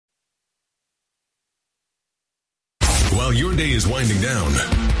While your day is winding down,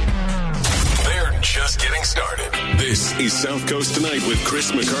 they're just getting started. This is South Coast Tonight with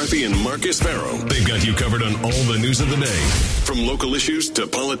Chris McCarthy and Marcus Farrow. They've got you covered on all the news of the day, from local issues to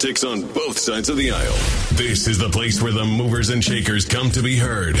politics on both sides of the aisle. This is the place where the movers and shakers come to be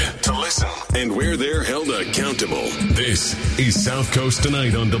heard, to listen, and where they're held accountable. This is South Coast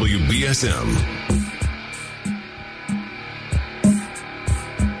Tonight on WBSM.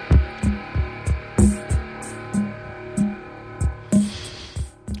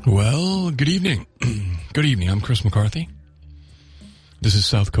 Well, good evening. Good evening. I'm Chris McCarthy. This is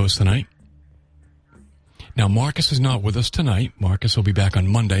South Coast Tonight. Now, Marcus is not with us tonight. Marcus will be back on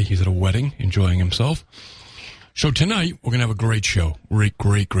Monday. He's at a wedding, enjoying himself. So tonight, we're going to have a great show.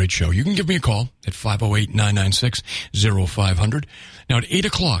 Great show. You can give me a call at 508-996-0500. Now, at 8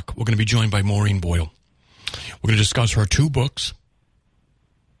 o'clock, we're going to be joined by Maureen Boyle. We're going to discuss her two books.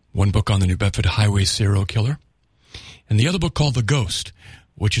 One book on the New Bedford highway serial killer, and the other book called The Ghost,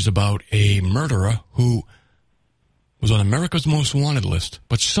 which is about a murderer who was on America's Most Wanted list,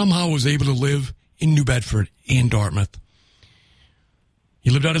 but somehow was able to live in New Bedford and Dartmouth.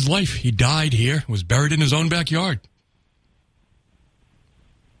 He lived out his life. He died here, was buried in his own backyard.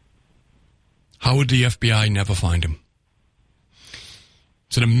 How would the FBI never find him?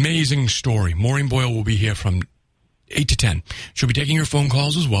 It's an amazing story. Maureen Boyle will be here from 8 to 10. She'll be taking your phone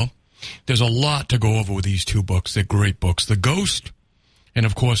calls as well. There's a lot to go over with these two books. They're great books. The Ghost, and,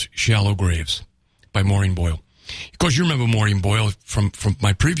 of course, Shallow Graves by Maureen Boyle. Of course, you remember Maureen Boyle from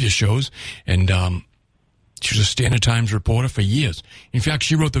my previous shows, and she was a Standard Times reporter for years. In fact,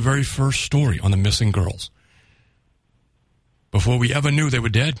 she wrote the very first story on the missing girls. Before we ever knew they were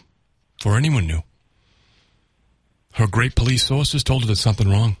dead, before anyone knew. Her great police sources told her there's something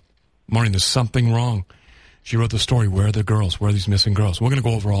wrong. Maureen, there's something wrong. She wrote the story, Where Are the Girls? Where are these missing girls? We're going to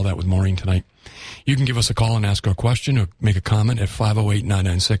go over all that with Maureen tonight. You can give us a call and ask her a question or make a comment at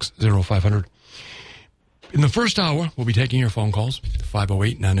 508-996-0500. In the first hour, we'll be taking your phone calls,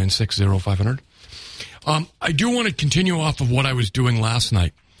 508-996-0500. I do want to continue off of what I was doing last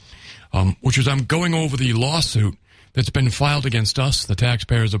night, which is I'm going over the lawsuit that's been filed against us, the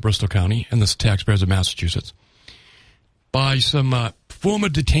taxpayers of Bristol County, and the taxpayers of Massachusetts, by some former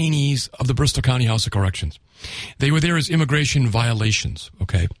detainees of the Bristol County House of Corrections. They were there as immigration violations,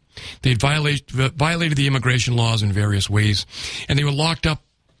 okay? They had violated the immigration laws in various ways, and they were locked up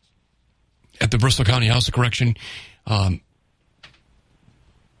at the Bristol County House of Correction,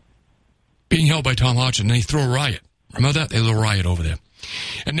 being held by Tom Hodgson, and they threw a riot. Remember that? They had a riot over there.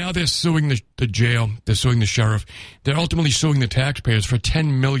 And now they're suing the jail. They're suing the sheriff. They're ultimately suing the taxpayers for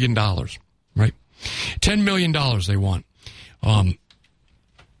 $10 million, right? $10 million they want.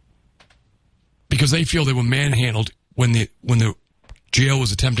 Because they feel they were manhandled when the jail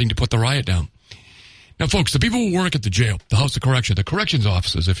was attempting to put the riot down. Now, folks, the people who work at the jail, the House of Correction, the corrections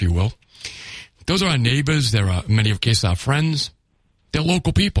officers, if you will, those are our neighbors. They're, in many cases, our friends. They're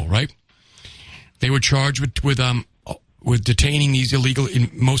local people, right? They were charged with detaining these illegal,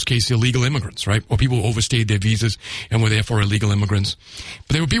 in most cases, illegal immigrants, right? Or people who overstayed their visas and were therefore illegal immigrants.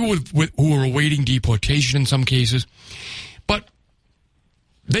 But they were people who were awaiting deportation in some cases. But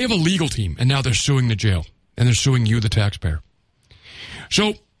they have a legal team, and now they're suing the jail, and they're suing you, the taxpayer.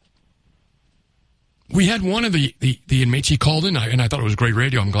 So we had one of the inmates. He called in, and I thought it was great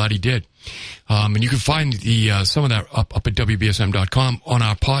radio. I'm glad he did. And you can find some of that up at WBSM.com on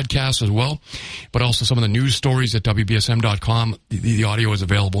our podcast as well, but also some of the news stories at WBSM.com. The audio is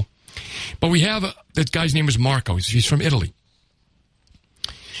available. But we have that guy's name is Marco. He's from Italy.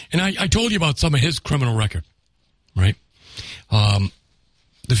 And I told you about some of his criminal record, right?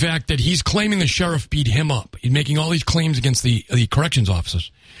 The fact that he's claiming the sheriff beat him up. He's making all these claims against the corrections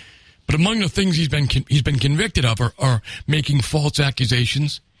officers. But among the things he's been convicted of are making false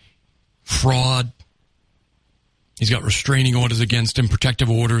accusations, fraud. He's got restraining orders against him, protective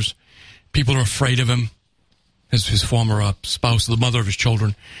orders. People are afraid of him. His former spouse, the mother of his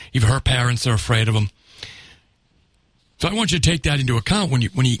children, even her parents are afraid of him. So I want you to take that into account when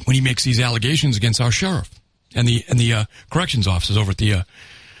he makes these allegations against our sheriff and the corrections officers over at the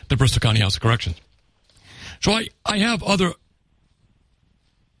Bristol County House of Corrections. So I have other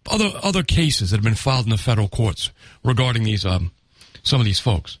cases that have been filed in the federal courts regarding these some of these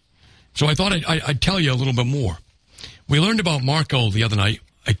folks. So I thought I'd tell you a little bit more. We learned about Marco the other night.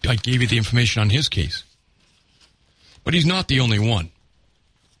 I gave you the information on his case. But he's not the only one.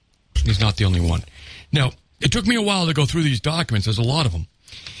 He's not the only one. Now, it took me a while to go through these documents. There's a lot of them.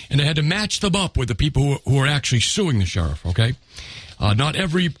 And I had to match them up with the people who are actually suing the sheriff, okay? Not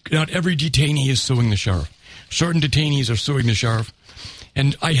every detainee is suing the sheriff. Certain detainees are suing the sheriff.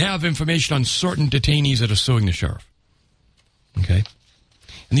 And I have information on certain detainees that are suing the sheriff.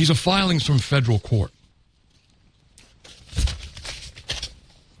 And these are filings from federal court.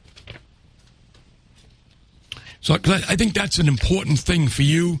 So I think that's an important thing for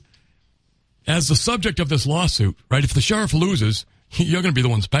you as the subject of this lawsuit, right? If the sheriff loses, you're going to be the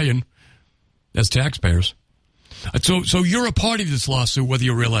ones paying as taxpayers. So you're a party to this lawsuit, whether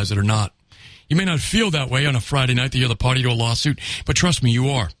you realize it or not. You may not feel that way on a Friday night that you're the party to a lawsuit, but trust me, you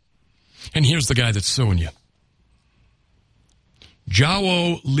are. And here's the guy that's suing you.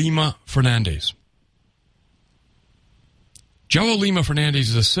 João Lima Fernandes. João Lima Fernandes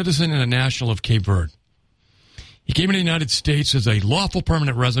is a citizen and a national of Cape Verde. He came into the United States as a lawful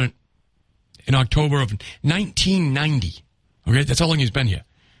permanent resident in October of 1990. Okay, that's how long he's been here,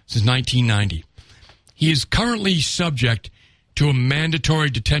 since 1990. He is currently subject to a mandatory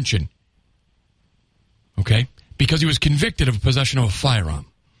detention, okay, because he was convicted of possession of a firearm.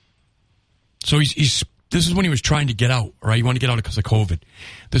 So this is when he was trying to get out, right? He wanted to get out because of COVID.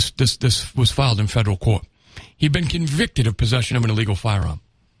 This was filed in federal court. He'd been convicted of possession of an illegal firearm.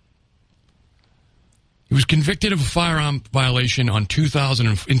 He was convicted of a firearm violation in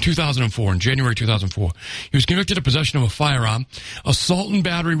 2004, in January 2004. He was convicted of possession of a firearm, assault and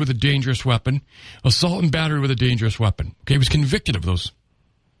battery with a dangerous weapon, assault and battery with a dangerous weapon. Okay, he was convicted of those.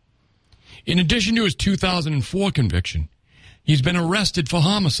 In addition to his 2004 conviction, he's been arrested for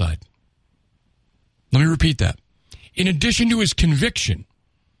homicide. Let me repeat that. In addition to his conviction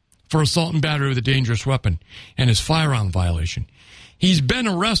for assault and battery with a dangerous weapon and his firearm violation, he's been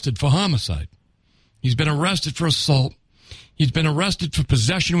arrested for homicide. He's been arrested for assault. He's been arrested for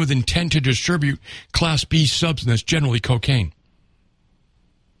possession with intent to distribute Class B substance, generally cocaine.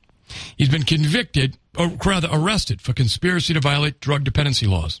 He's been convicted, or rather arrested, for conspiracy to violate drug dependency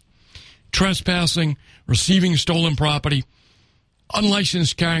laws, trespassing, receiving stolen property,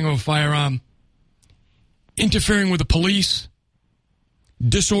 unlicensed carrying of a firearm, interfering with the police,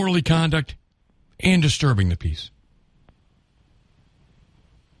 disorderly conduct, and disturbing the peace.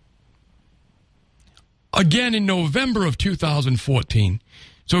 Again, in November of 2014,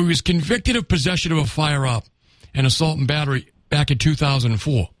 so he was convicted of possession of a firearm and assault and battery back in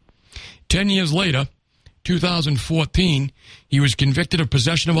 2004. 10 years later, 2014, he was convicted of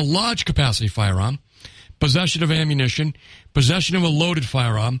possession of a large capacity firearm, possession of ammunition, possession of a loaded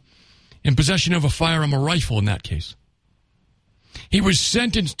firearm, and possession of a firearm, a rifle in that case. He was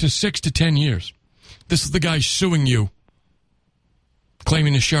sentenced to 6 to 10 years. This is the guy suing you,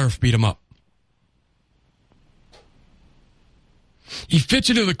 claiming the sheriff beat him up. He fits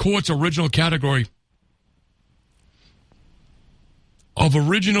into the court's original category of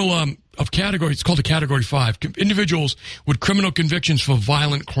category. It's called a Category 5. Individuals with criminal convictions for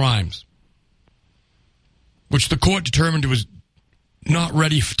violent crimes, which the court determined was not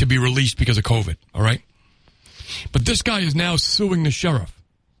ready to be released because of COVID, all right? But this guy is now suing the sheriff,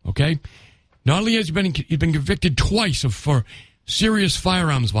 okay? Not only has he been convicted twice for serious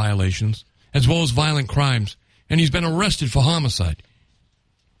firearms violations, as well as violent crimes, and he's been arrested for homicide.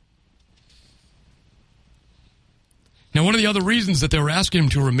 Now, one of the other reasons that they were asking him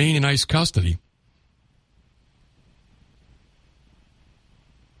to remain in ICE custody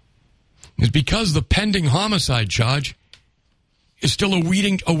is because the pending homicide charge is still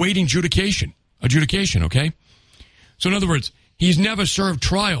awaiting adjudication, okay? So in other words, he's never served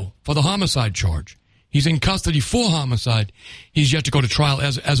trial for the homicide charge. He's in custody for homicide. He's yet to go to trial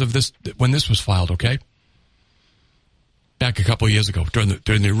as of this, when this was filed, okay? Back a couple of years ago, during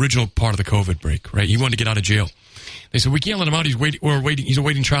the original part of the COVID break, right? He wanted to get out of jail. They said, we can't let him out. He's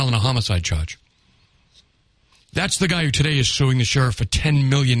awaiting trial on a homicide charge. That's the guy who today is suing the sheriff for $10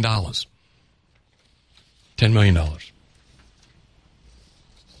 million. $10 million. Of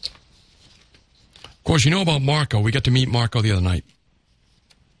course, you know about Marco. We got to meet Marco the other night.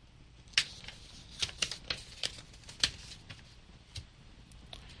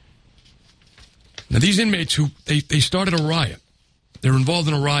 Now, these inmates they started a riot. They were involved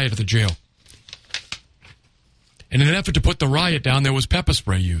in a riot at the jail. And in an effort to put the riot down, there was pepper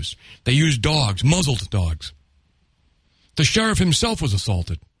spray used. They used dogs, muzzled dogs. The sheriff himself was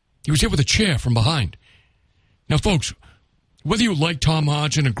assaulted. He was hit with a chair from behind. Now, folks, whether you like Tom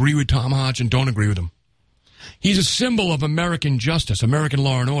Hodgson, agree with Tom Hodgson, don't agree with him, he's a symbol of American justice, American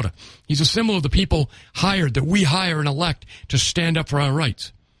law and order. He's a symbol of the people that we hire and elect to stand up for our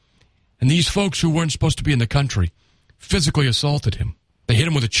rights. And these folks who weren't supposed to be in the country physically assaulted him. They hit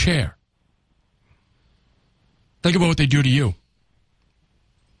him with a chair. Think about what they do to you.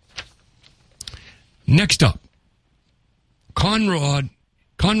 Next up, Conroy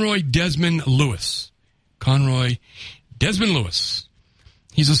Desmond Lewis. Conroy Desmond Lewis.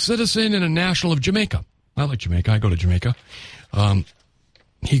 He's a citizen and a national of Jamaica. I like Jamaica. I go to Jamaica.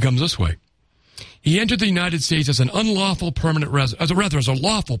 he comes this way. He entered the United States as an unlawful permanent resident, as a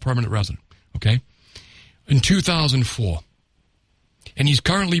lawful permanent resident, okay, in 2004. And he's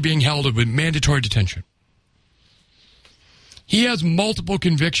currently being held with mandatory detention. He has multiple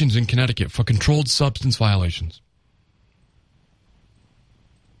convictions in Connecticut for controlled substance violations.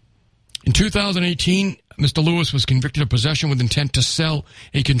 In 2018, Mr. Lewis was convicted of possession with intent to sell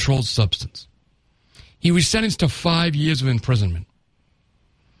a controlled substance. He was sentenced to 5 years of imprisonment.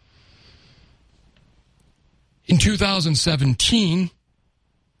 In 2017,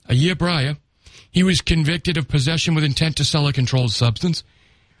 a year prior, he was convicted of possession with intent to sell a controlled substance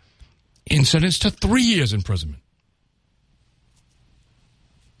and sentenced to 3 years imprisonment.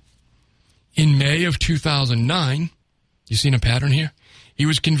 In May of 2009, you seen a pattern here? He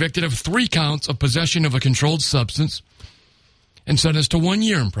was convicted of 3 counts of possession of a controlled substance and sentenced to 1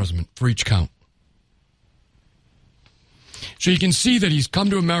 year imprisonment for each count. So you can see that he's come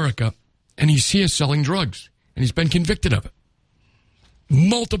to America and he's here selling drugs, and he's been convicted of it.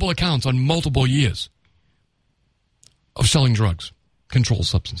 Multiple accounts on multiple years of selling drugs, controlled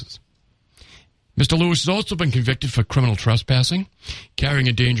substances. Mr. Lewis has also been convicted for criminal trespassing, carrying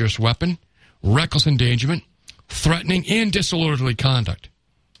a dangerous weapon, reckless endangerment, threatening, and disorderly conduct.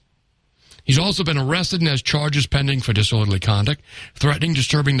 He's also been arrested and has charges pending for disorderly conduct, threatening,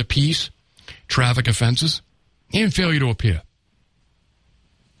 disturbing the peace, traffic offenses, and failure to appear.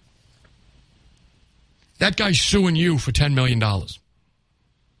 That guy's suing you for $10 million.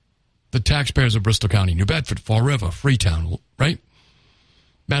 The taxpayers of Bristol County, New Bedford, Fall River, Freetown, right?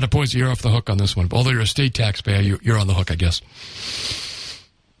 Mattapoisett, you're off the hook on this one. Although you're a state taxpayer, you're on the hook, I guess.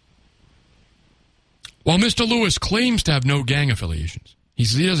 While Mr. Lewis claims to have no gang affiliations, he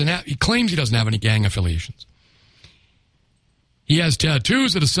claims he doesn't have any gang affiliations. He has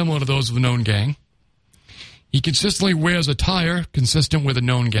tattoos that are similar to those of a known gang. He consistently wears attire consistent with a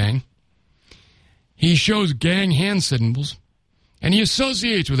known gang. He shows gang hand symbols, and he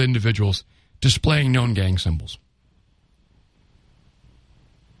associates with individuals displaying known gang symbols.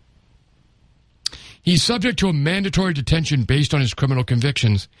 He's subject to a mandatory detention based on his criminal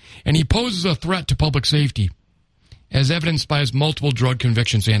convictions, and he poses a threat to public safety, as evidenced by his multiple drug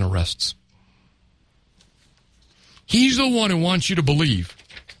convictions and arrests. He's the one who wants you to believe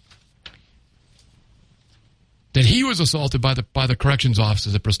that he was assaulted by the corrections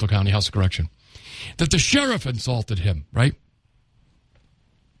officers at Bristol County House of Correction, that the sheriff assaulted him, right?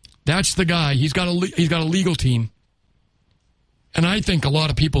 That's the guy. He's got a legal team. And I think a lot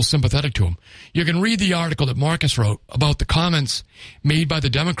of people sympathetic to him. You can read the article that Marcus wrote about the comments made by the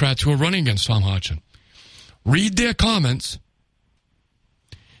Democrats who are running against Tom Hodgson. Read their comments,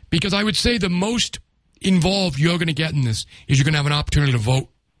 because I would say the most involved you're going to get in this is you're going to have an opportunity to vote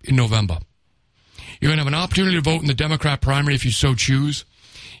in November. You're going to have an opportunity to vote in the Democrat primary if you so choose.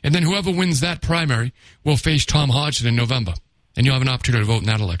 And then whoever wins that primary will face Tom Hodgson in November. And you'll have an opportunity to vote in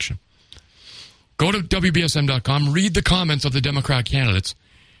that election. Go to WBSM.com, read the comments of the Democrat candidates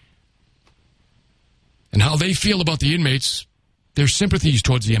and how they feel about the inmates, their sympathies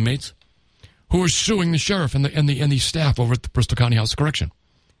towards the inmates who are suing the sheriff and the staff over at the Bristol County House of Correction.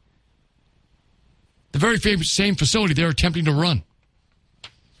 The very same facility they're attempting to run.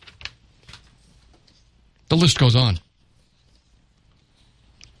 The list goes on.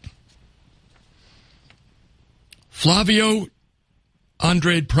 Flavio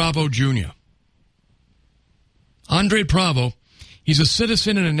Andrade Bravo Jr. Andrade Bravo, he's a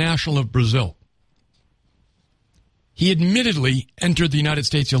citizen and a national of Brazil. He admittedly entered the United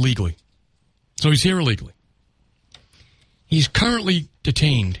States illegally. So he's here illegally. He's currently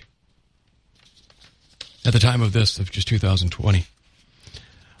detained at the time of this, of just 2020.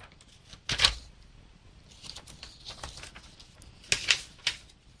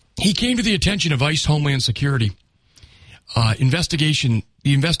 He came to the attention of ICE Homeland Security the investigation's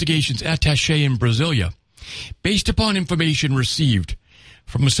attaché in Brasilia, based upon information received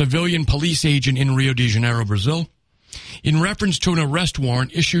from a civilian police agent in Rio de Janeiro, Brazil, in reference to an arrest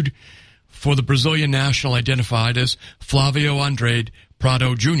warrant issued for the Brazilian national identified as Flavio Andrade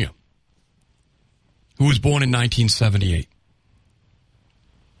Prado Jr., who was born in 1978.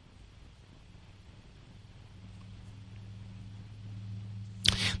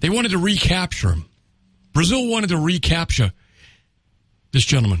 They wanted to recapture him. Brazil wanted to recapture this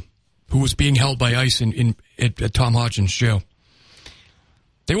gentleman who was being held by ICE at Tom Hodgson's jail.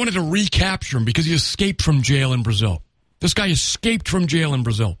 They wanted to recapture him because he escaped from jail in Brazil. This guy escaped from jail in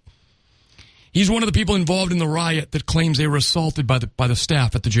Brazil. He's one of the people involved in the riot that claims they were assaulted by the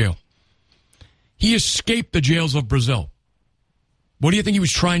staff at the jail. He escaped the jails of Brazil. What do you think he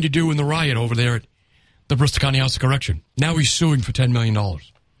was trying to do in the riot over there at the Bristol County House of Correction. Now he's suing for $10 million.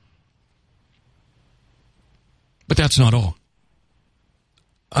 But that's not all.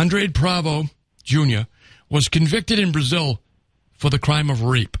 Andre Bravo Jr. was convicted in Brazil for the crime of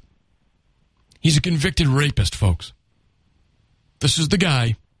rape. He's a convicted rapist, folks. This is the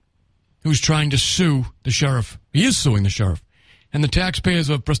guy who's trying to sue the sheriff. He is suing the sheriff and the taxpayers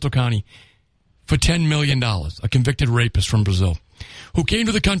of Bristol County for $10 million, a convicted rapist from Brazil who came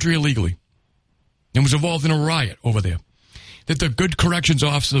to the country illegally and was involved in a riot over there that the good corrections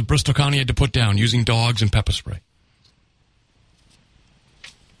officers of Bristol County had to put down using dogs and pepper spray.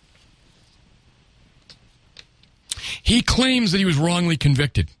 He claims that he was wrongly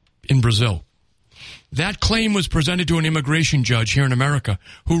convicted in Brazil. That claim was presented to an immigration judge here in America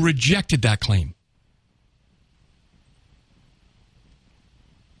who rejected that claim.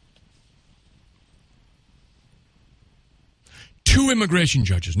 Two immigration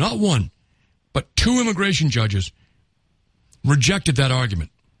judges, not one, but two immigration judges rejected that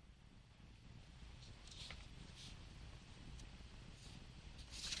argument.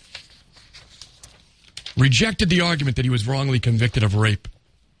 Rejected the argument that he was wrongly convicted of rape.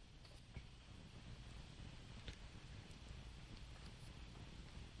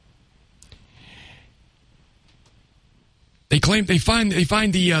 They claim they find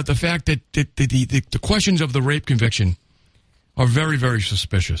the fact that the questions of the rape conviction are very, very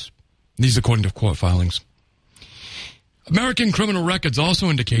suspicious. These according to court filings. American criminal records also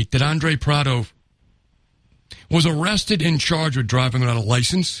indicate that Andre Prado was arrested and charged with driving without a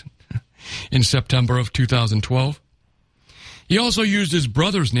license in September of 2012. He also used his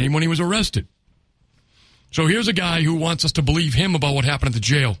brother's name when he was arrested. So here's a guy who wants us to believe him about what happened at the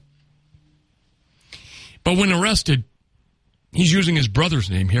jail. But when arrested, he's using his brother's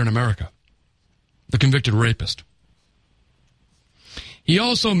name here in America, the convicted rapist. He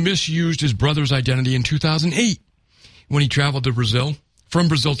also misused his brother's identity in 2008 when he traveled to Brazil, from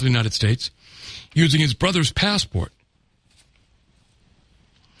Brazil to the United States, using his brother's passport.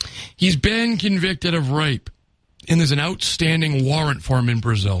 He's been convicted of rape, and there's an outstanding warrant for him in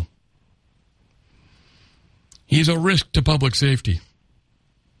Brazil. He's a risk to public safety.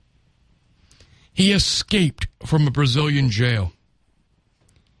 He escaped from a Brazilian jail,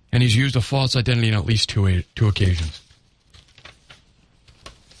 and he's used a false identity on at least two occasions.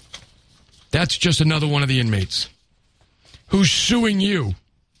 That's just another one of the inmates who's suing you,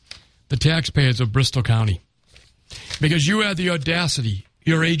 the taxpayers of Bristol County, because you had the audacity,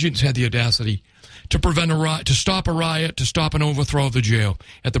 your agents had the audacity to prevent a riot, to stop a riot, to stop an overthrow of the jail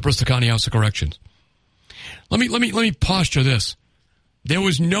at the Bristol County House of Corrections. Let me posture this. There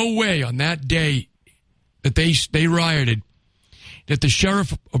was no way on that day that they rioted that the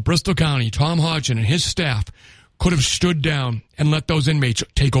sheriff of Bristol County, Tom Hodgson, and his staff could have stood down and let those inmates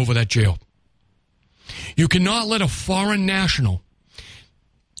take over that jail. You cannot let a foreign national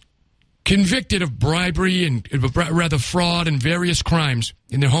convicted of bribery and rather fraud and various crimes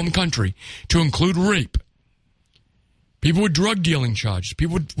in their home country, to include rape, people with drug dealing charges,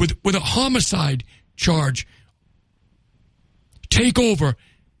 people with a homicide charge, take over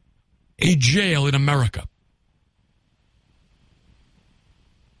a jail in America.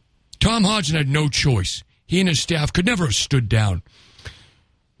 Tom Hodgson had no choice. He and his staff could never have stood down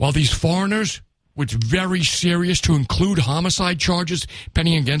while these foreigners, with very serious, to include homicide charges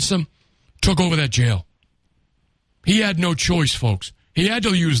pending against them, took over that jail. He had no choice, folks. He had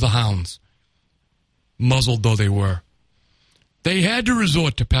to use the hounds, muzzled though they were. They had to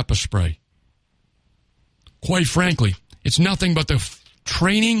resort to pepper spray. Quite frankly, it's nothing but the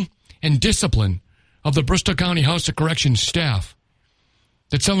training and discipline of the Bristol County House of Corrections staff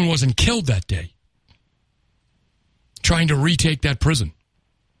that someone wasn't killed that day trying to retake that prison.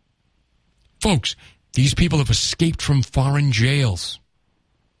 Folks, these people have escaped from foreign jails.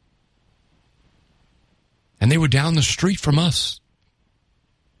 And they were down the street from us.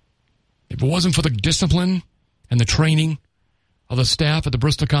 If it wasn't for the discipline and the training of the staff at the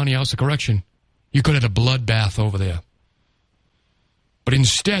Bristol County House of Correction, you could have had a bloodbath over there. But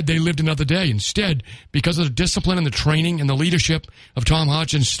instead, they lived another day. Instead, because of the discipline and the training and the leadership of Tom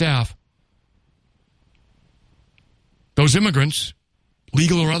Hodgson's staff, those immigrants,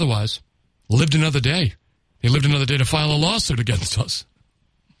 legal or otherwise, lived another day. They lived another day to file a lawsuit against us.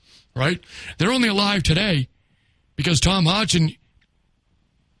 Right? They're only alive today because Tom Hodgson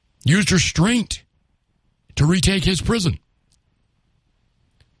used restraint to retake his prison.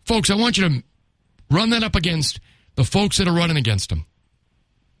 Folks, I want you to run that up against the folks that are running against him,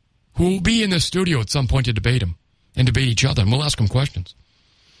 who will be in the studio at some point to debate him and debate each other, and we'll ask them questions.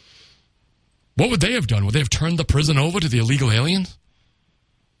 What would they have done? Would they have turned the prison over to the illegal aliens?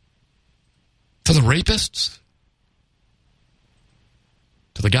 To the rapists?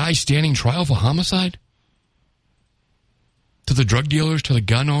 To the guy standing trial for homicide? To the drug dealers? To the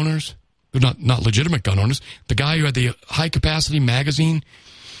gun owners? Not legitimate gun owners. The guy who had the high-capacity magazine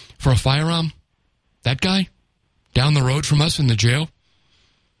for a firearm? That guy? Down the road from us in the jail?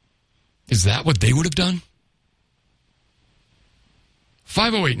 Is that what they would have done?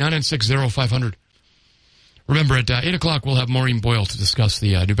 508-996-0500. Remember, at 8 o'clock, we'll have Maureen Boyle to discuss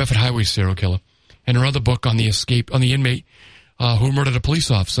the New Bedford Highway serial killer and her other book on the inmate who murdered a police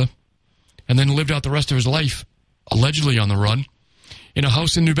officer and then lived out the rest of his life, allegedly on the run, in a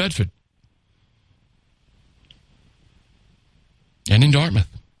house in New Bedford and in Dartmouth.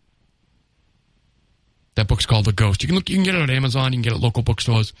 That book's called The Ghost. You can get it on Amazon. You can get it at local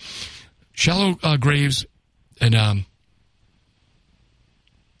bookstores. Shallow Graves and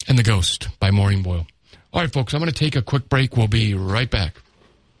The Ghost by Maureen Boyle. All right, folks, I'm going to take a quick break. We'll be right back.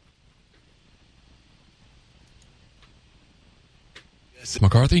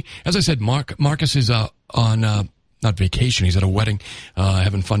 McCarthy. As I said, Marcus is on, not vacation, he's at a wedding,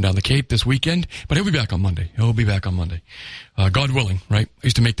 having fun down the Cape this weekend, but he'll be back on Monday. God willing, right? I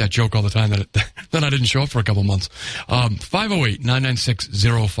used to make that joke all the time that I didn't show up for a couple months.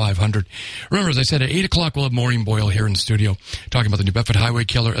 508-996-0500. Remember, as I said, at 8 o'clock, we'll have Maureen Boyle here in the studio talking about the New Bedford Highway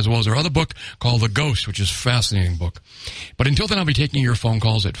Killer, as well as her other book called The Ghost, which is a fascinating book. But until then, I'll be taking your phone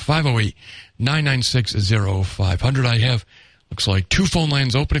calls at 508-996-0500. I have, looks like, 2 phone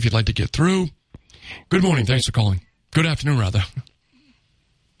lines open if you'd like to get through. Good morning. Thanks for calling. Good afternoon, rather.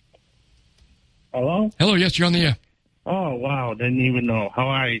 Hello? Hello, yes, you're on the air. Oh, wow. Didn't even know. How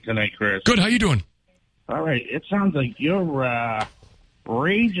are you tonight, Chris? Good. How you doing? All right. It sounds like you're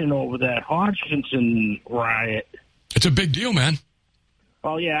raging over that Hodgson riot. It's a big deal, man.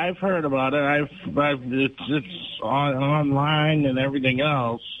 Oh, yeah, I've heard about it. It's online and everything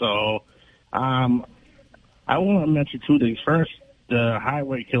else. So I want to mention 2 things. First, the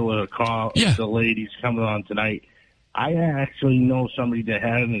highway killer call, the ladies coming on tonight. I actually know somebody that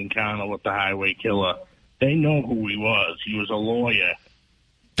had an encounter with the highway killer. They know who he was. He was a lawyer.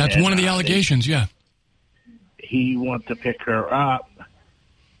 That's one of the allegations, yeah. He went to pick her up,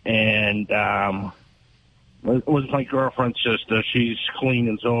 and it was my girlfriend's sister. She's clean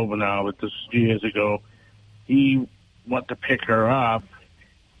and sober now, but this was years ago. He went to pick her up,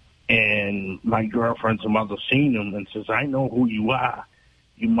 and my girlfriend's mother seen him and says, I know who you are.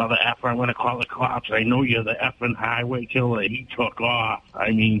 You mother effer, I'm going to call the cops. I know you're the effing highway killer. He took off. I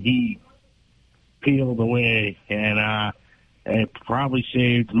mean, he peeled away, and it probably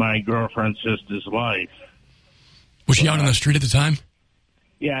saved my girlfriend's sister's life. Was she out on the street at the time?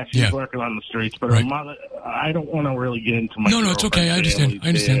 Yeah, she's working on the streets. But her mother, I don't want to really get into my No, it's okay. I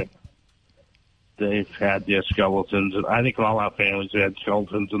understand. They've had their skeletons. And I think all our families have had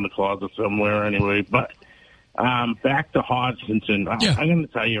skeletons in the closet somewhere anyway. But back to Hodgson. I'm going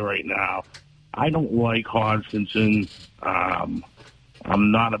to tell you right now, I don't like Hodgson.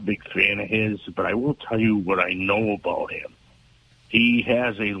 I'm not a big fan of his, but I will tell you what I know about him. He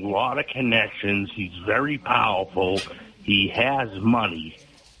has a lot of connections. He's very powerful. He has money.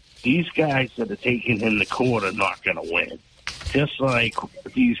 These guys that are taking him to court are not going to win. Just like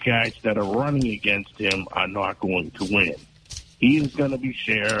these guys that are running against him are not going to win. He is going to be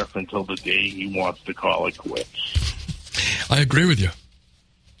sheriff until the day he wants to call it quits. I agree with you.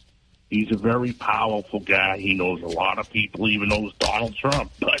 He's a very powerful guy. He knows a lot of people, even knows Donald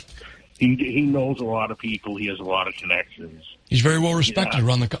Trump, but he knows a lot of people. He has a lot of connections. He's very well respected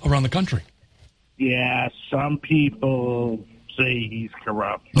around the country. Yeah, some people say he's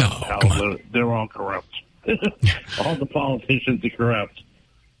corrupt. No, come on. They're all corrupt. All the politicians are corrupt.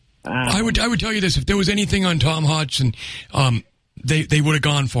 I would tell you this: if there was anything on Tom Hodgson, they would have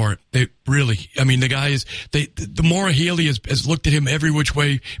gone for it. They really, I mean, the guy is. The Maura Healey has looked at him every which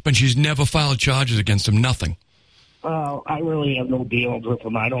way, but she's never filed charges against him. Nothing. Well, I really have no deals with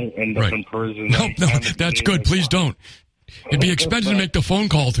him. I don't end up in prison. No, that's good. Please don't. It'd be expensive to make the phone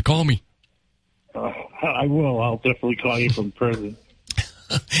call to call me. I will. I'll definitely call you from prison.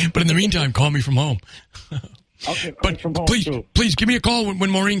 But in the meantime, call me from home. Okay, but from home please give me a call when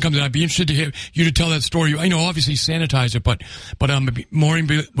Maureen comes in. I'd be interested to hear you to tell that story. I know, obviously, sanitize it, but Maureen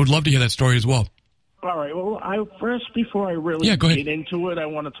would love to hear that story as well. All right. Well, before I really get into it, I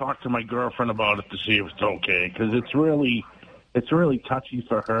want to talk to my girlfriend about it to see if it's okay, because it's really touchy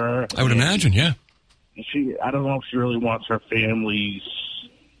for her. I would imagine, yeah. I don't know if she really wants her family's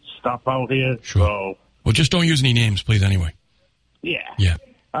stuff out here. Sure. So, well, just don't use any names, please, anyway. Yeah. Yeah.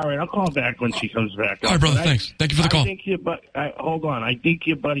 All right, I'll call back when she comes back. All right, brother, thanks. Thank you for the call. Hold on. I think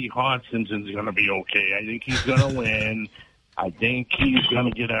your buddy Hodgson's is going to be okay. I think he's going to win. I think he's going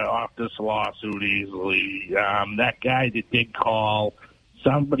to get off this lawsuit easily. That guy that did call,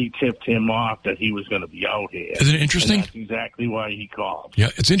 somebody tipped him off that he was going to be out here. Isn't it interesting? And that's exactly why he called. Yeah,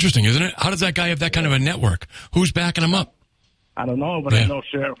 it's interesting, isn't it? How does that guy have that kind of a network? Who's backing him up? I don't know, but I know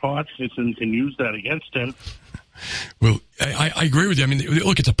Sheriff Hodgson can use that against him. Well, I agree with you. I mean,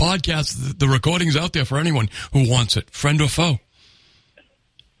 look, it's a podcast. The recording's out there for anyone who wants it, friend or foe.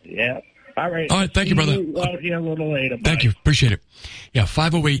 Yeah. All right. Thank you, brother. Out here a little later. Bye. Thank you. Appreciate it. Yeah,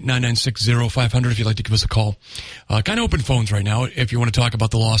 508-996-0500 if you'd like to give us a call. Kind of open phones right now if you want to talk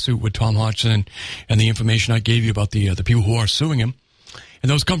about the lawsuit with Tom Hodgson and the information I gave you about the people who are suing him. And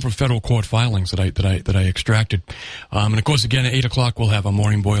those come from federal court filings that I extracted. And of course, again, at 8 o'clock, we'll have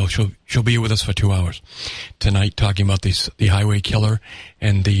Maureen Boyle. She'll be with us for 2 hours tonight talking about the highway killer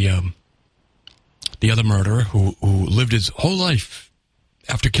and the other murderer who lived his whole life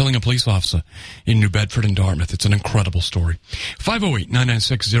after killing a police officer in New Bedford and Dartmouth. It's an incredible story.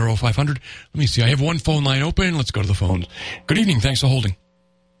 508-996-0500. Let me see. I have one phone line open. Let's go to the phones. Good evening. Thanks for holding.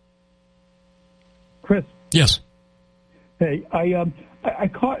 Chris. Yes. Hey, I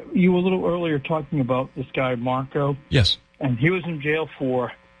caught you a little earlier talking about this guy, Marco. Yes. And he was in jail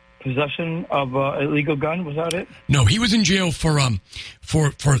for possession of an illegal gun. Was that it? No, he was in jail for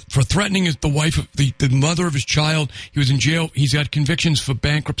threatening the wife of the mother of his child. He was in jail. He's got convictions for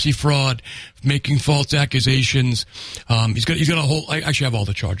bankruptcy fraud, making false accusations. He's got a whole. I actually have all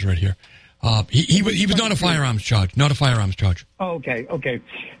the charges right here. He was not a firearms charge. Not a firearms charge. Oh, okay.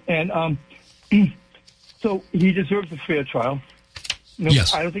 And so he deserves a fair trial. No,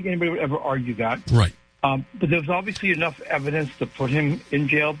 yes. I don't think anybody would ever argue that. Right. But there's obviously enough evidence to put him in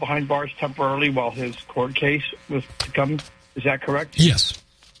jail behind bars temporarily while his court case was to come. Is that correct? Yes.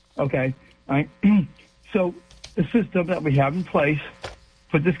 Okay. All right. So the system that we have in place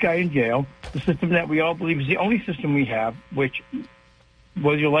put this guy in jail, the system that we all believe is the only system we have, which,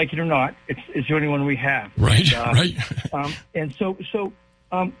 whether you like it or not, it's the only one we have. Right. Right. And so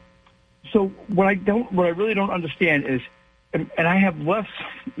what I really don't understand is, and I have less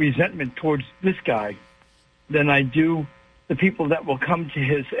resentment towards this guy than I do the people that will come to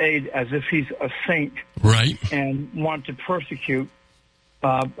his aid as if he's a saint, right, and want to persecute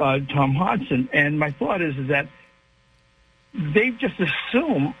Tom Hodgson. And my thought is that they just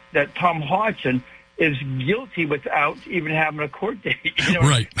assume that Tom Hodgson is guilty without even having a court date.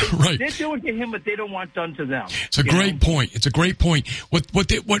 Right. They're doing to him what they don't want done to them. It's a great point. It's a great point.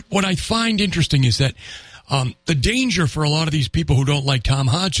 What I find interesting is that the danger for a lot of these people who don't like Tom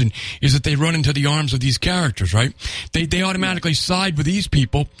Hodgson is that they run into the arms of these characters, right? They automatically side with these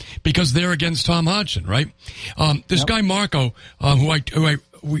people because they're against Tom Hodgson, right? This guy Marco,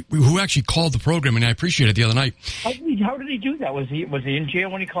 who actually called the program, and I appreciate it the other night. How did he do that? Was he in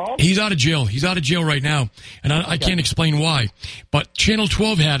jail when he called? He's out of jail. He's out of jail right now, and I can't explain why. But Channel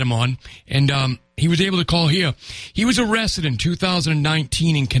 12 had him on, and he was able to call here. He was arrested in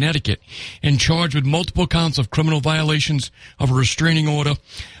 2019 in Connecticut and charged with multiple counts of criminal violations of a restraining order,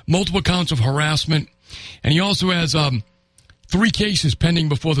 multiple counts of harassment, and he also has 3 cases pending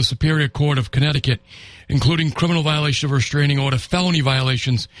before the Superior Court of Connecticut, including criminal violation of a restraining order, felony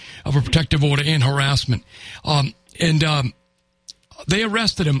violations of a protective order, and harassment. They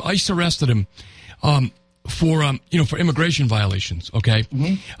arrested him. ICE arrested him for immigration violations. Okay,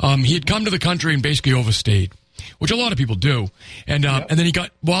 he had come to the country and basically overstayed, which a lot of people do. And then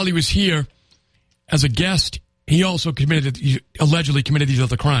while he was here as a guest, he also allegedly committed these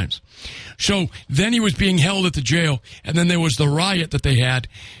other crimes. So then he was being held at the jail, and then there was the riot that they had.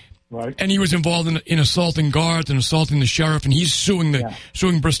 Right. And he was involved in assaulting guards and assaulting the sheriff, and he's suing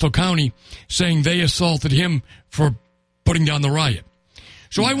Bristol County, saying they assaulted him for putting down the riot.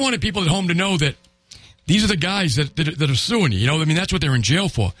 So I wanted people at home to know that these are the guys that are suing you. I mean, that's what they're in jail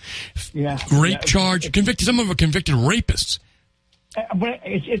for. Yeah. Rape charge, convicted. Some of them are convicted rapists. But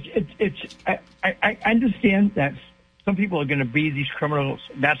I understand that some people are going to be these criminals.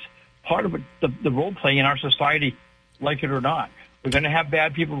 That's part of the role play in our society, like it or not. We're going to have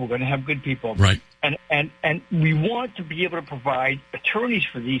bad people. We're going to have good people. Right. And we want to be able to provide attorneys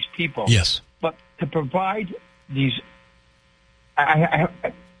for these people. Yes. But to provide these,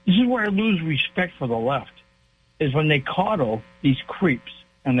 this is where I lose respect for the left, is when they coddle these creeps,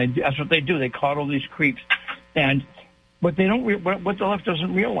 and that's what they do. They coddle these creeps, and what the left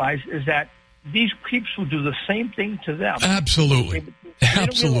doesn't realize is that these creeps will do the same thing to them. Absolutely.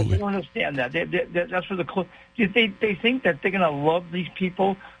 Absolutely. They don't understand that. That's where they think that they're going to love these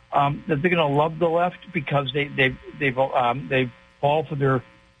people, that they're going to love the left because they fall for their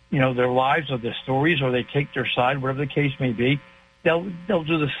lives or their stories, or they take their side, whatever the case may be. They'll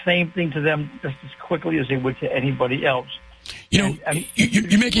do the same thing to them just as quickly as they would to anybody else.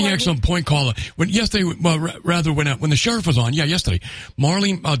 You're making an excellent point, caller. When the sheriff was on, yesterday,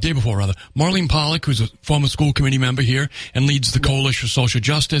 day before, Marlene Pollock, who's a former school committee member here and leads the Coalition for Social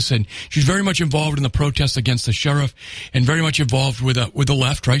Justice, and she's very much involved in the protests against the sheriff and very much involved with the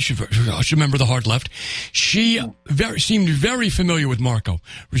left, right? She's a member of the hard left. She seemed very familiar with Marco.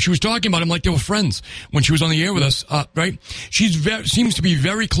 She was talking about him like they were friends when she was on the air with us, right? Seems to be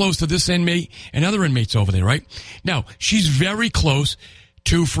very close to this inmate and other inmates over there, right? Now, she's very close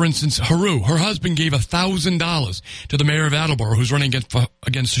to, for instance, Haru. Her husband gave $1,000 to the mayor of Attleboro, who's running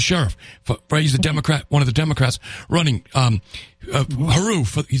against the sheriff. Right? He's a Democrat, one of the Democrats running. Haru,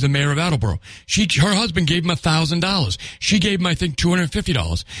 he's the mayor of Attleboro. Her husband gave him $1,000. She gave him, I think,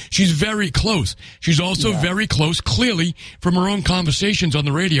 $250. She's very close. She's also very close, clearly, from her own conversations on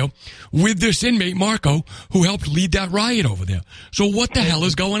the radio, with this inmate, Marco, who helped lead that riot over there. So what the hell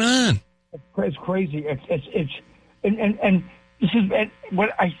is going on? It's crazy. And this is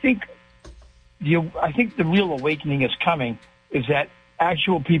what I think. I think the real awakening is coming. Is that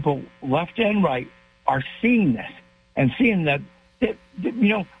actual people, left and right, are seeing this and seeing that a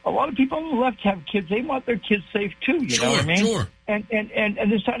lot of people on the left have kids. They want their kids safe too. You know what I mean? Sure. And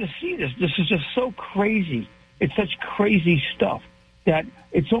they're starting to see this. This is just so crazy. It's such crazy stuff that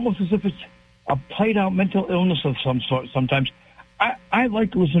it's almost as if it's a played out mental illness of some sort. Sometimes. I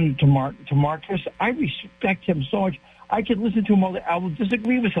like listening to Marcus. I respect him so much. I could listen to him all day. I will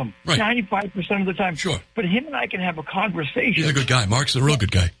disagree with him 95% of the time. Sure. But him and I can have a conversation. He's a good guy. Mark's a real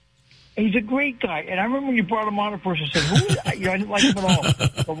good guy. He's a great guy. And I remember when you brought him on at first, I said, who is that? I didn't like him at all.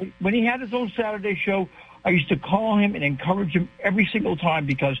 But when he had his own Saturday show, I used to call him and encourage him every single time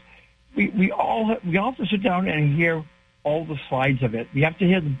because we all have to sit down and hear all the sides of it. We have to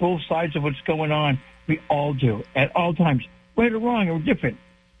hear both sides of what's going on. We all do at all times. Right or wrong or different,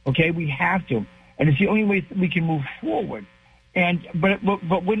 okay? We have to, and it's the only way that we can move forward.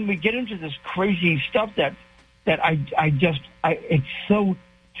 But when we get into this crazy stuff that it's so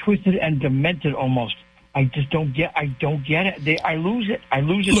twisted and demented almost. I just don't get. I don't get it. I lose it. I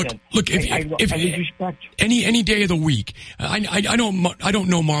lose it. Look. I lose respect. Any day of the week. I don't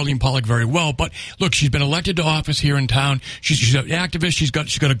know Marlene Pollock very well, but look, she's been elected to office here in town. She's an activist. She's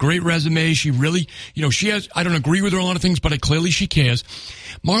got a great resume. She really, she has. I don't agree with her on a lot of things, but clearly she cares.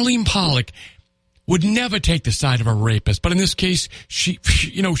 Marlene Pollock would never take the side of a rapist. But in this case, she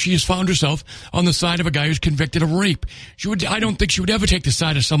has found herself on the side of a guy who's convicted of rape. I don't think she would ever take the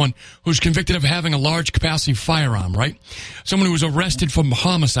side of someone who's convicted of having a large capacity firearm, right? Someone who was arrested for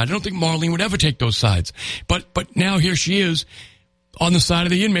homicide. I don't think Marlene would ever take those sides. But now here she is on the side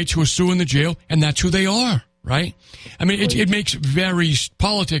of the inmates who are suing the jail, and that's who they are, right? I mean,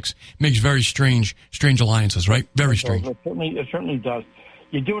 politics makes very strange alliances, right? Very strange. It certainly does.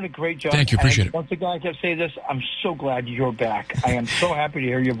 You're doing a great job. Thank you. Appreciate it. Once again, I can say this. I'm so glad you're back. I am so happy to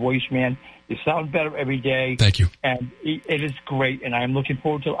hear your voice, man. You sound better every day. Thank you. And it is great, and I'm looking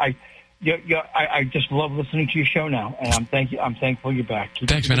forward to I just love listening to your show now, and I'm thankful you're back.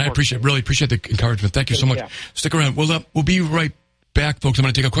 Thanks, man. I really appreciate the encouragement. Thank you so much. Yeah. Stick around. We'll be right back, folks. I'm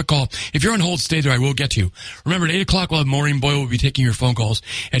going to take a quick call. If you're on hold, stay there. I will get to you. Remember, at 8 o'clock, we'll have Maureen Boyle. We'll be taking your phone calls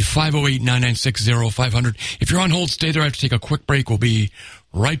at 508-996-0500. If you're on hold, stay there. I have to take a quick break. We'll be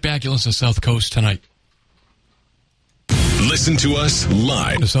right back. You listen to South Coast Tonight. Listen to us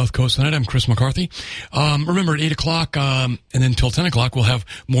live. The South Coast Tonight. I'm Chris McCarthy. Remember, at 8 o'clock and then till 10 o'clock, we'll have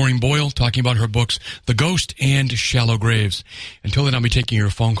Maureen Boyle talking about her books, The Ghost and Shallow Graves. Until then, I'll be taking your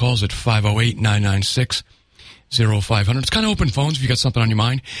phone calls at 508-996-0500. It's kind of open phones if you got something on your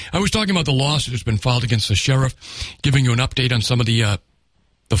mind. I was talking about the lawsuit that's been filed against the sheriff, giving you an update on some of the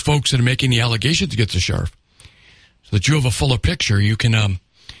folks that are making the allegations against the sheriff, so that you have a fuller picture. You can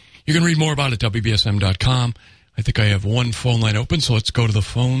read more about it at WBSM.com. I think I have one phone line open, so let's go to the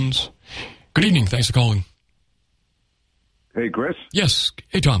phones. Good evening. Thanks for calling. Hey, Chris? Yes.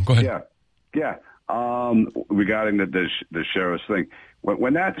 Hey, Tom. Go ahead. Yeah. Regarding the sheriff's thing,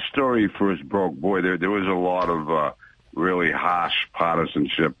 when that story first broke, boy, there was a lot of really harsh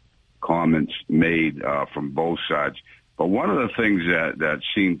partisanship comments made from both sides. But one of the things that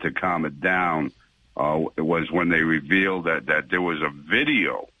seemed to calm it down was when they revealed that there was a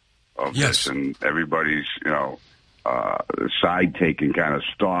video of this, and everybody's side taking kind of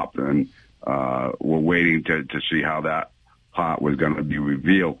stopped, and we're waiting to see how that part was going to be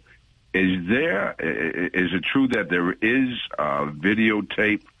revealed. Is it true that there is a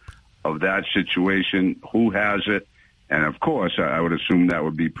videotape of that situation? Who has it? And of course, I would assume that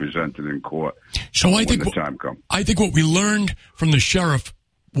would be presented in court. So when the time comes. I think what we learned from the sheriff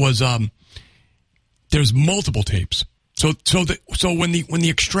was there's multiple tapes. So when the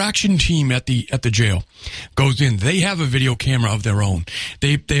extraction team at the jail goes in, they have a video camera of their own.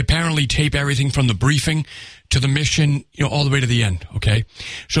 They apparently tape everything from the briefing to the mission, all the way to the end. Okay,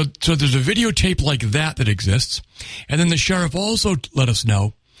 so there's a videotape like that exists, and then the sheriff also let us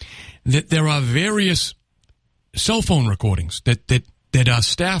know that there are various cell phone recordings that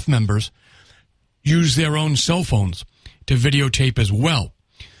staff members use their own cell phones to videotape as well.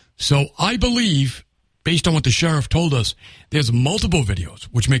 So I believe, based on what the sheriff told us, there's multiple videos,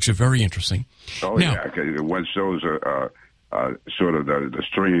 which makes it very interesting. Oh, now, yeah. Once those are sort of the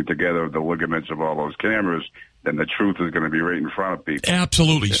stringing together of the ligaments of all those cameras, then the truth is going to be right in front of people.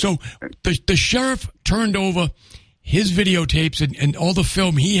 Absolutely. Yeah. So the sheriff turned over his videotapes and all the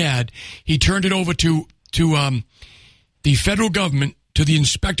film he had. He turned it over to the federal government, to the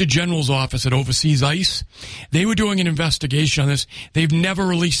Inspector General's office that oversees ICE. They were doing an investigation on this. They've never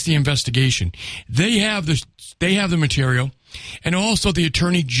released the investigation. They have the material, and also the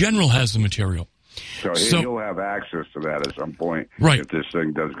Attorney General has the material. So he'll have access to that at some point, right, if this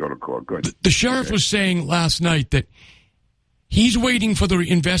thing does go to court. Good. The sheriff was saying last night that he's waiting for the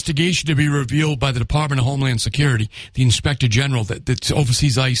investigation to be revealed by the Department of Homeland Security, the Inspector General that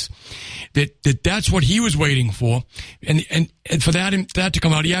oversees ICE. That's what he was waiting for, and for that to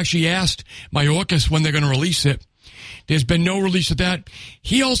come out. He actually asked Mayorkas when they're going to release it. There's been no release of that.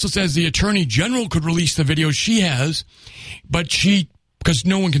 He also says the Attorney General could release the videos she has, but because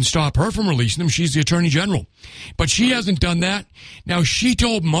no one can stop her from releasing them. She's the Attorney General. But she hasn't done that. Now, she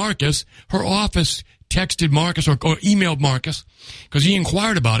told Marcus, her office texted Marcus or emailed Marcus, because he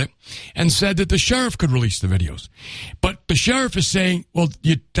inquired about it, and said that the sheriff could release the videos. But the sheriff is saying, well,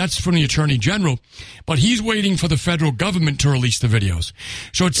 that's from the Attorney General, but he's waiting for the federal government to release the videos.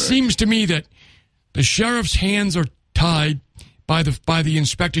 So it seems to me that the sheriff's hands are tied by the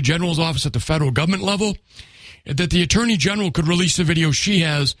Inspector General's office at the federal government level, that the Attorney General could release the video she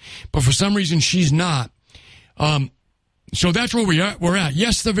has, but for some reason she's not. So that's where we're at.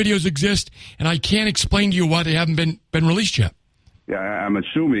 Yes, the videos exist, and I can't explain to you why they haven't been released yet. Yeah, I'm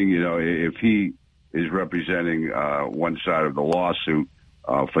assuming, if he is representing one side of the lawsuit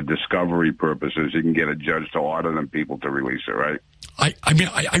for discovery purposes, he can get a judge to order them people to release it, right? I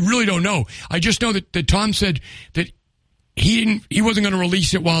really don't know. I just know that Tom said that he wasn't going to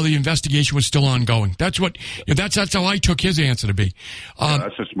release it while the investigation was still ongoing. That's how I took his answer to be.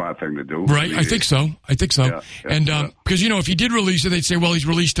 That's a smart thing to do. Right. I think so. Yeah, and because, if he did release it, they'd say, well, he's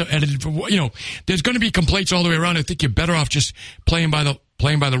released it, edited. There's going to be complaints all the way around. I think you're better off just playing by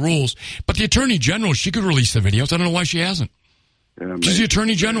the rules. But the Attorney General, she could release the videos. I don't know why she hasn't. Yeah, she's the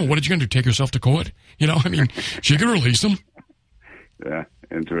Attorney General. What are you going to do? Take herself to court? She could release them. Yeah.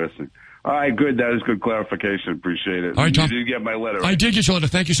 Interesting. All right, good. That is good clarification. Appreciate it. All right, Tom. You did get my letter, right? I did get your letter.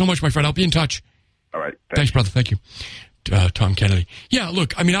 Thank you so much, my friend. I'll be in touch. All right. Thanks brother. Thank you. Tom Kennedy. Yeah,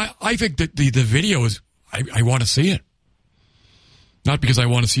 look, I think that the video is, I want to see it. Not because I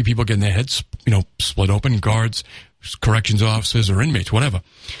want to see people getting their heads, split open, guards, corrections officers, or inmates, whatever.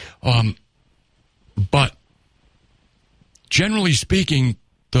 But generally speaking,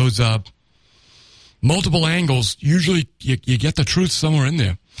 those multiple angles, usually you get the truth somewhere in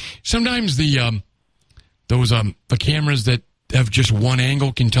there. Sometimes the cameras that have just one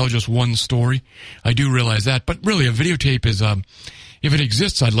angle can tell just one story. I do realize that, but really a videotape is, if it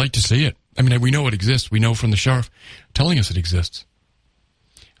exists, I'd like to see it. We know it exists. We know from the sheriff telling us it exists.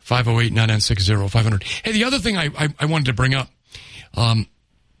 508-996-0500. Hey, the other thing I wanted to bring up,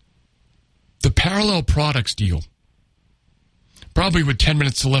 the parallel products deal. Probably with 10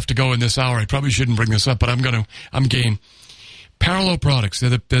 minutes left to go in this hour, I probably shouldn't bring this up, but I'm game. Parallel products, they're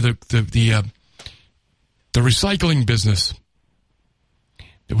the recycling business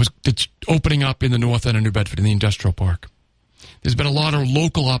that's opening up in the north end of New Bedford in the industrial park. There's been a lot of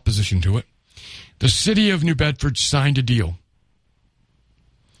local opposition to it. The city of New Bedford signed a deal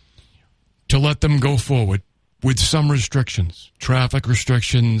to let them go forward with some restrictions, traffic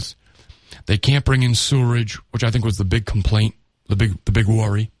restrictions. They can't bring in sewerage, which I think was the big complaint, the big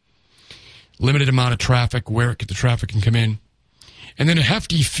worry. Limited amount of traffic, where the traffic can come in. And then a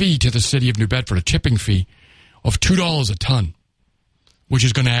hefty fee to the city of New Bedford, a tipping fee of $2 a ton, which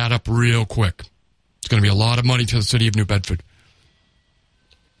is going to add up real quick. It's going to be a lot of money to the city of New Bedford.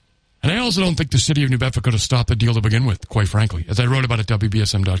 And I also don't think the city of New Bedford could have stopped the deal to begin with, quite frankly, as I wrote about at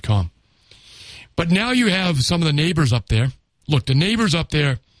WBSM.com. But now you have some of the neighbors up there. Look, the neighbors up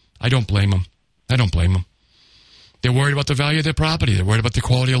there, I don't blame them. They're worried about the value of their property. They're worried about the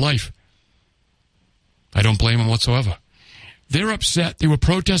quality of life. I don't blame them whatsoever. They're upset. They were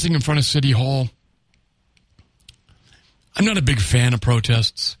protesting in front of City Hall. I'm not a big fan of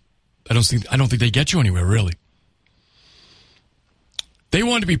protests. I don't think they get you anywhere, really. They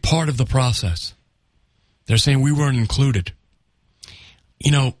wanted to be part of the process. They're saying we weren't included.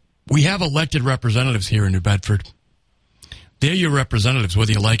 You know, we have elected representatives here in New Bedford. They're your representatives,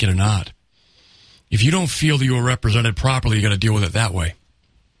 whether you like it or not. If you don't feel that you were represented properly, you got to deal with it that way.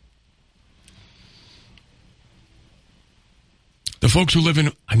 The folks who live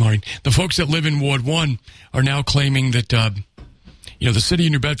in, the folks that live in Ward 1 are now claiming that, the city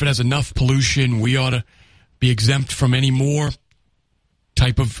of New Bedford has enough pollution. We ought to be exempt from any more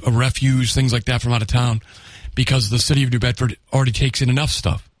type of refuse, things like that from out of town, because the city of New Bedford already takes in enough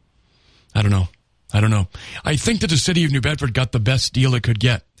stuff. I don't know. I think that the city of New Bedford got the best deal it could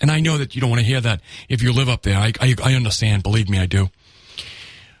get. And I know that you don't want to hear that if you live up there. I understand. Believe me, I do.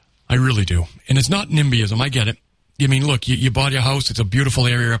 I really do. And it's not NIMBYism. I get it. I mean, look, you bought your house. It's a beautiful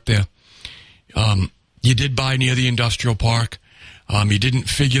area up there. You did buy near the industrial park. You didn't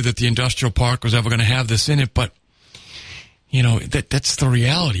figure that the industrial park was ever going to have this in it. But, that's the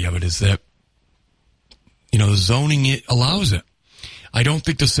reality of it, is that, the zoning allows it. I don't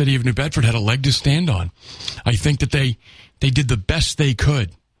think the city of New Bedford had a leg to stand on. I think that they did the best they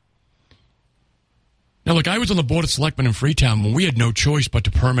could. Now, look, I was on the Board of Selectmen in Freetown when we had no choice but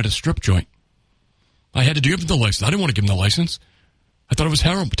to permit a strip joint. I had to give them the license. I didn't want to give them the license. I thought it was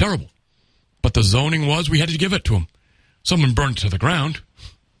terrible. But the zoning was, we had to give it to them. Someone burned it to the ground.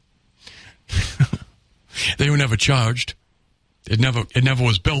 They were never charged. It never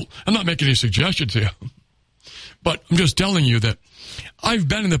was built. I'm not making any suggestions here. But I'm just telling you that I've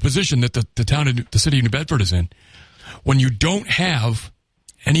been in the position that the city of New Bedford is in, when you don't have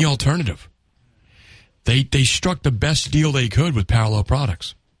any alternative. They struck the best deal they could with Parallel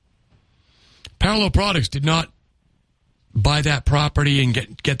Products. Parallel Products did not buy that property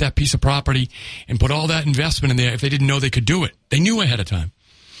and get that piece of property and put all that investment in there if they didn't know they could do it. They knew ahead of time.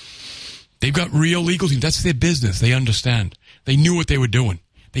 They've got real legal teams. That's their business. They understand. They knew what they were doing.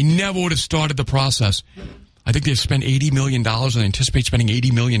 They never would have started the process. I think they've spent $80 million and they anticipate spending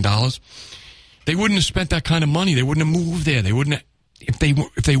 $80 million. They wouldn't have spent that kind of money. They wouldn't have moved there. They wouldn't have,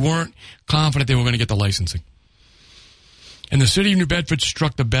 if they weren't confident they were going to get the licensing. And the city of New Bedford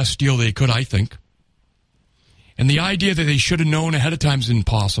struck the best deal they could, I think. And the idea that they should have known ahead of time is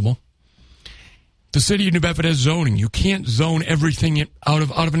impossible. The city of New Bedford has zoning. You can't zone everything out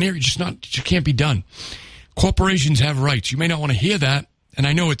of an area. It just can't be done. Corporations have rights. You may not want to hear that, and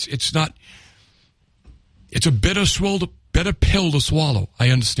I know it's a bitter pill to swallow. I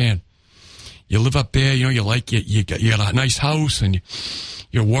understand. You live up there, you got a nice house, and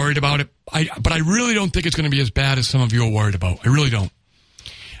you're worried about it. But I really don't think it's going to be as bad as some of you are worried about. I really don't.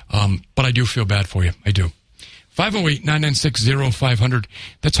 But I do feel bad for you. I do. 508-996-0500.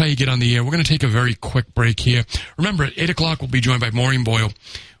 That's how you get on the air. We're going to take a very quick break here. Remember, at 8 o'clock, we'll be joined by Maureen Boyle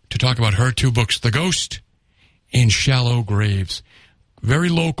to talk about her two books, The Ghost and Shallow Graves. Very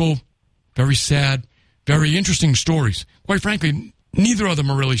local, very sad, very interesting stories. Quite frankly, neither of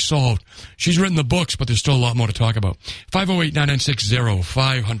them are really solved. She's written the books, but there's still a lot more to talk about.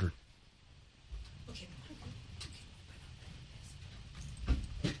 508-996-0500.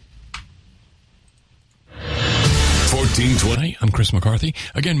 1420. I'm Chris McCarthy.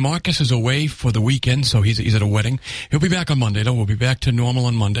 Again, Marcus is away for the weekend, so he's at a wedding. He'll be back on Monday, though. We'll be back to normal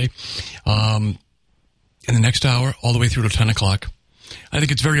on Monday. In the next hour, all the way through to 10 o'clock. I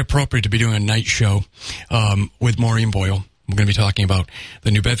think it's very appropriate to be doing a night show with Maureen Boyle. We're going to be talking about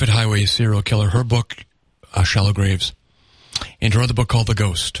the New Bedford Highway serial killer, her book, Shallow Graves, and her other book called The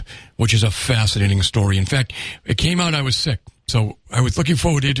Ghost, which is a fascinating story. In fact, it came out, I was sick. So I was looking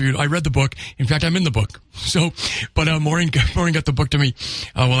forward to interview. I read the book. In fact, I'm in the book. So, but Maureen got the book to me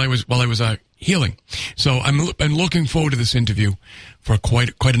while I was healing. So I'm looking forward to this interview for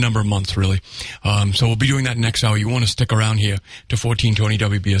quite a number of months, really. So we'll be doing that next hour. You want to stick around here to 1420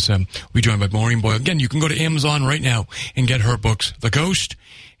 WBSM. We'll be joined by Maureen Boyle. Again, you can go to Amazon right now and get her books, The Ghost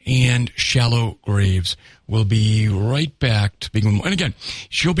and Shallow Graves. We'll be right back to begin. And again,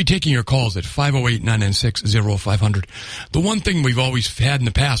 she'll be taking your calls at 508-996-0500. The one thing we've always had in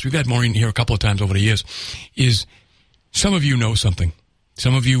the past, we've had Maureen here a couple of times over the years, is some of you know something.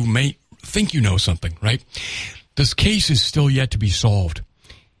 Some of you may think you know something, right? This case is still yet to be solved.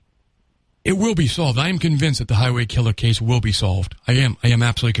 It will be solved. I am convinced that the highway killer case will be solved. I am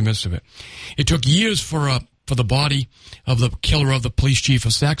absolutely convinced of it. It took years for the body of the killer of the police chief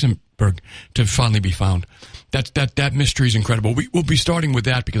of Saxonburg to finally be found. That mystery is incredible. We'll be starting with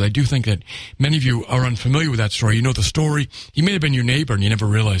that because I do think that many of you are unfamiliar with that story. You know the story. He may have been your neighbor and you never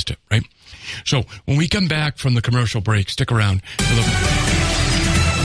realized it, right? So when we come back from the commercial break, stick around.